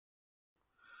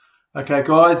Okay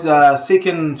guys,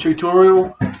 second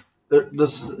tutorial.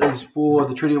 This is for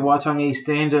the Treaty of Waitangi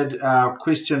Standard.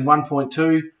 Question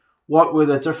 1.2. What were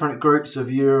the different groups of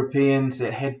Europeans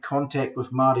that had contact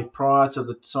with Māori prior to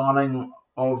the signing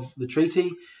of the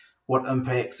treaty? What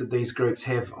impacts did these groups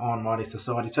have on Māori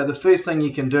society? So the first thing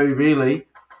you can do really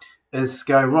is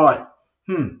go, right,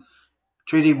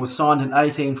 treaty was signed in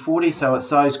 1840, so it's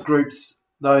those groups,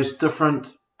 those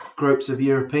different groups of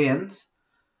Europeans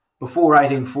before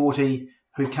 1840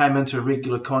 who came into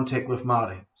regular contact with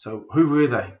Māori. So who were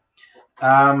they?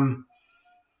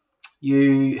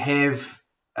 You have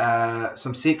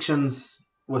some sections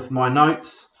with my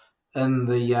notes in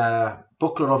the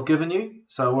booklet I've given you.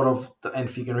 So and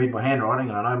if you can read my handwriting,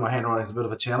 and I know my handwriting is a bit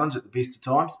of a challenge at the best of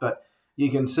times, but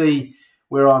you can see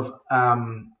where I've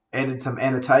added some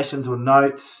annotations or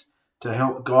notes to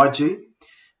help guide you.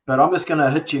 But I'm just going to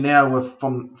hit you now with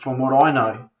from what I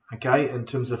know, okay, in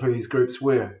terms of who these groups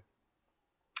were.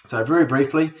 So very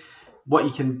briefly, what you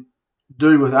can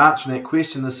do with answering that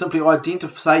question is simply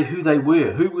say who they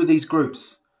were. Who were these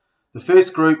groups? The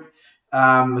first group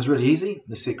was really easy.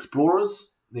 The explorers.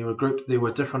 There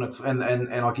were different, and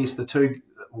I guess the two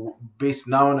best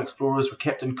known explorers were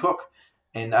Captain Cook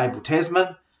and Abel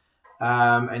Tasman.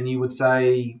 And you would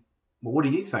say, well, what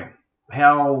do you think?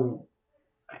 How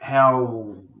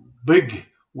big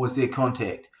was their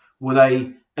contact? Were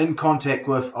they in contact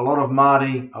with a lot of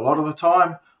Māori a lot of the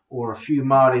time, or a few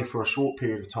Māori for a short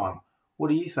period of time? What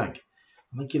do you think?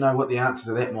 I think you know what the answer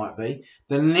to that might be.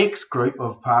 The next group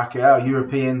of Pākehā,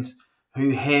 Europeans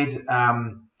who had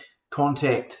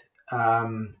contact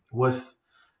with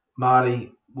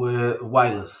Māori, were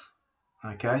whalers.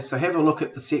 Okay, so have a look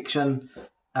at the section,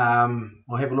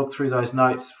 or have a look through those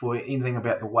notes for anything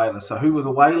about the whalers. So who were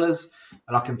the whalers?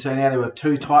 And I can tell you now there were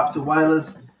two types of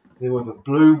whalers. There were the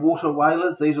blue water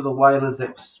whalers. These are the whalers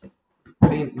that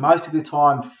spent most of their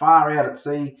time far out at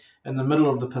sea in the middle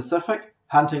of the Pacific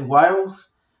hunting whales,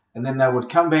 and then they would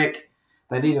come back.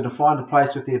 They needed to find a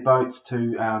place with their boats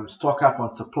to stock up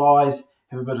on supplies,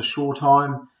 have a bit of shore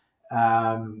time,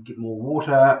 get more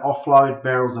water, offload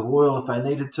barrels of oil if they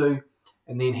needed to,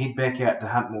 and then head back out to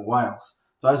hunt more whales.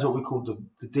 Those are what we call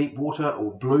the deep water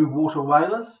or blue water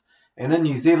whalers. And in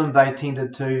New Zealand, they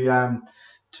tended to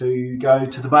go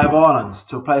to the Bay of Islands,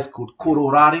 to a place called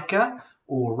Kororareka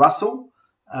or Russell,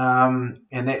 and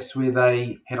that's where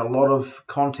they had a lot of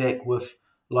contact with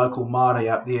local Māori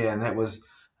up there, and that was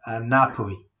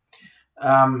Ngāpuhi.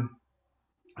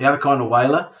 The other kind of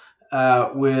whaler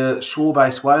were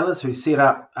shore-based whalers who set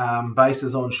up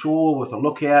bases on shore with a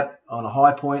lookout on a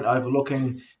high point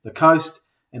overlooking the coast,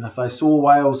 and if they saw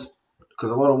whales,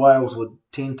 because a lot of whales would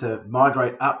tend to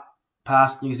migrate up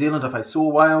past New Zealand, if they saw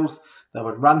whales, they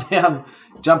would run down,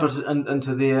 jump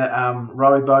into their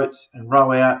row boats and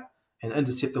row out and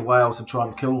intercept the whales and try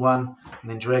and kill one, and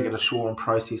then drag it ashore and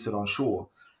process it on shore.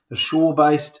 The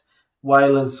shore-based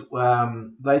whalers,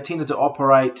 they tended to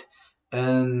operate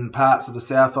in parts of the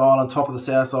South Island, top of the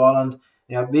South Island.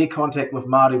 Now, their contact with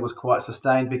Māori was quite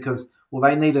sustained because, well,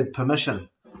 they needed permission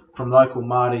from local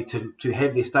Māori to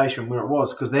have their station where it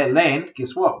was, because that land,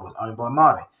 guess what, was owned by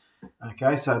Māori.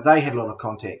 Okay, so they had a lot of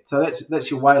contact. So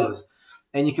that's your whalers.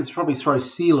 And you could probably throw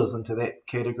sealers into that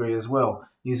category as well.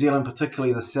 New Zealand,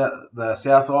 particularly the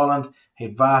South Island,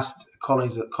 had vast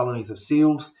colonies of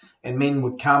seals, and men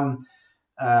would come,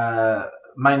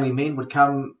 mainly men would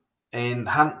come and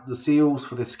hunt the seals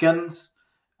for their skins,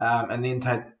 and then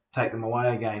take them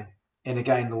away again. And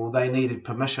again, well, they needed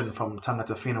permission from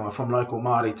tangata whenua, from local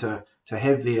Māori, to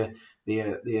have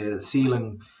their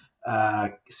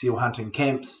seal hunting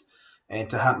camps and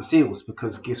to hunt the seals,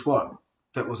 because guess what?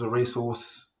 That was a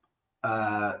resource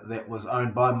that was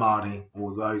owned by Māori,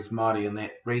 or those Māori in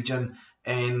that region,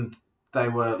 and they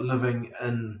were living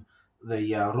in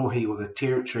the rohi, or the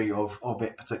territory of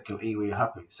that particular iwi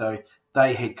hapu. So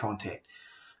they had contact.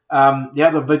 The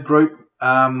other big group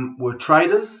were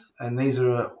traders, and these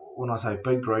are, when I say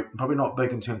big group, probably not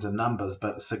big in terms of numbers,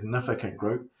 but a significant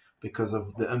group because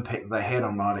of the impact they had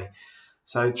on Māori.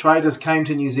 So traders came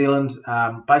to New Zealand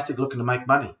basically looking to make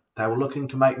money. They were looking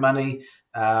to make money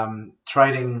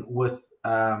trading with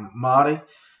Māori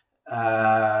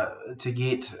to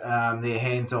get their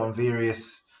hands on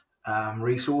various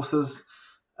resources,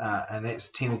 and that's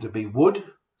tended to be wood,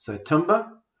 so timber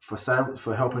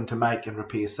for helping to make and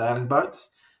repair sailing boats,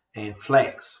 and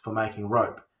flax for making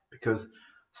rope, because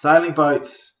sailing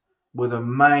boats were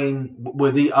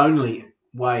the only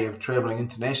way of travelling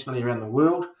internationally around the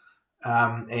world,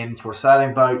 and for a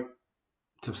sailing boat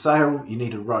to sail, you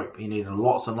needed rope. You needed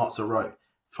lots and lots of rope.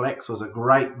 Flax was a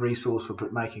great resource for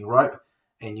making rope,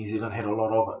 and New Zealand had a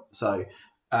lot of it. So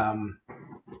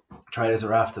Traders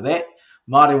are after that.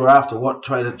 Māori were after what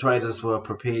traders were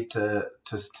prepared to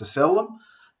sell them,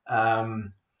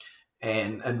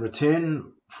 and in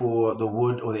return for the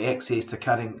wood or the access to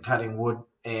cutting wood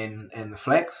and the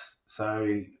flax.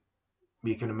 So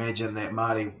you can imagine that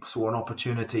Māori saw an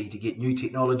opportunity to get new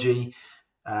technology,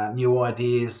 new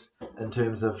ideas in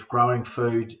terms of growing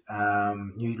food,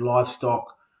 new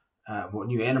livestock,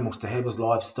 new animals to have as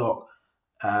livestock.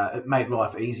 It made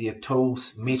life easier.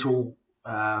 Tools, metal,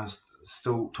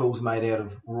 still tools made out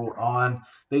of wrought iron.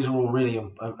 These are all really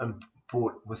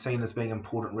important, were seen as being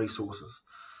important resources.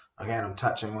 Again, I'm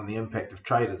touching on the impact of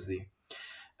traders there.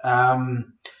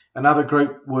 Another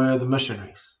group were the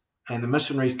missionaries. And the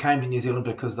missionaries came to New Zealand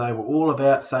because they were all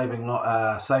about saving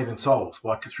souls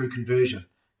through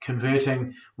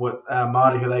converting what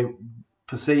Māori, who they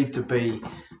perceived to be,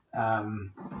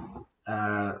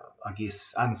 I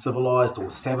guess, uncivilized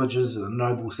or savages, a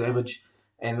noble savage.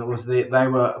 And it was they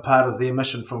were a part of their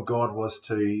mission from God was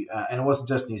to, and it wasn't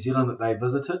just New Zealand that they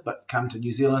visited, but come to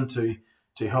New Zealand to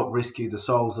help rescue the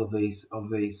souls of these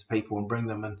people and bring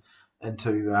them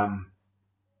into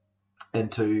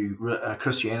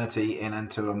Christianity and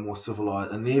into a more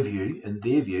civilized, in their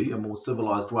view, a more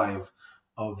civilized way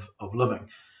of living.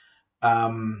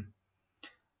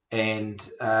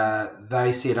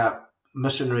 They set up.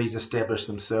 Missionaries established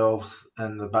themselves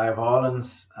in the Bay of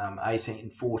Islands,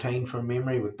 1814 from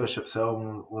memory, with Bishop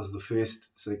Selwyn was the first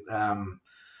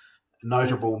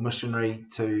notable missionary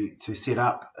to set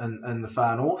up in the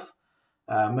far north.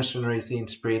 Missionaries then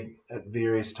spread at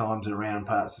various times around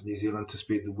parts of New Zealand to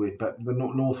spread the word, but the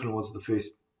Northland was the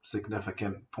first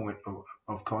significant point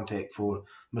of contact for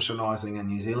missionising in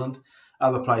New Zealand.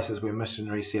 Other places where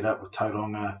missionaries set up were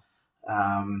Tauranga,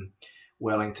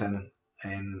 Wellington,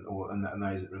 in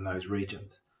those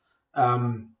regions.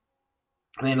 And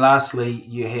then lastly,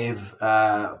 you have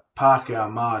Pākehā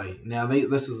Māori. Now they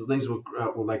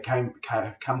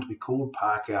come to be called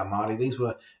Pākehā Māori. These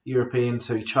were Europeans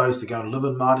who chose to go and live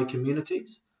in Māori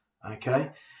communities. Okay,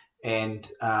 and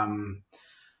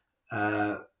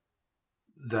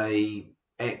they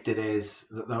acted as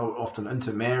they were often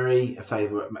intermarry if they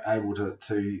were able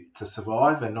to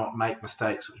survive and not make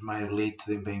mistakes which may have led to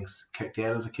them being kicked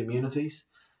out of the communities.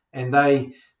 And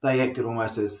they acted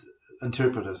almost as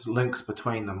interpreters, links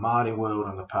between the Māori world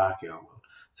and the Pākehā world.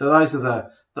 So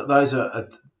those are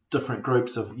different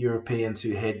groups of Europeans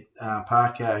who had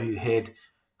Pākehā who had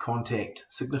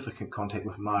significant contact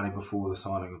with Māori before the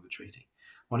signing of the treaty.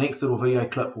 My next little video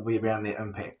clip will be around their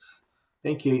impacts.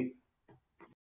 Thank you.